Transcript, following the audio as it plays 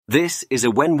This is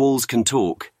a When Walls Can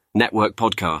Talk network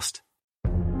podcast.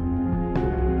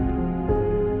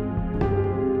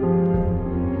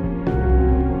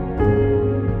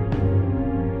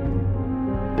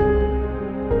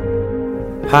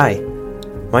 Hi,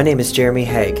 my name is Jeremy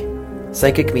Haig,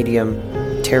 psychic medium,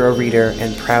 tarot reader,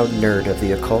 and proud nerd of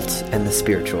the occult and the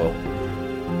spiritual.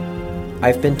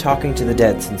 I've been talking to the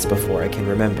dead since before I can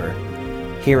remember.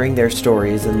 Hearing their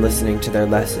stories and listening to their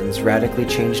lessons radically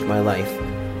changed my life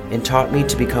and taught me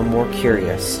to become more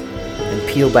curious and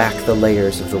peel back the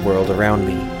layers of the world around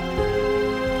me.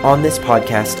 On this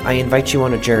podcast, I invite you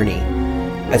on a journey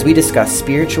as we discuss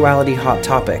spirituality hot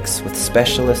topics with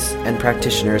specialists and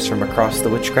practitioners from across the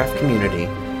witchcraft community,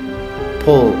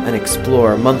 pull and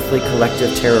explore monthly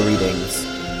collective tarot readings,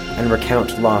 and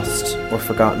recount lost or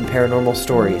forgotten paranormal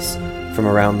stories from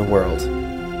around the world.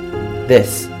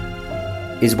 This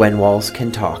is When Walls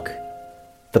Can Talk,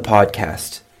 the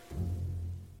podcast.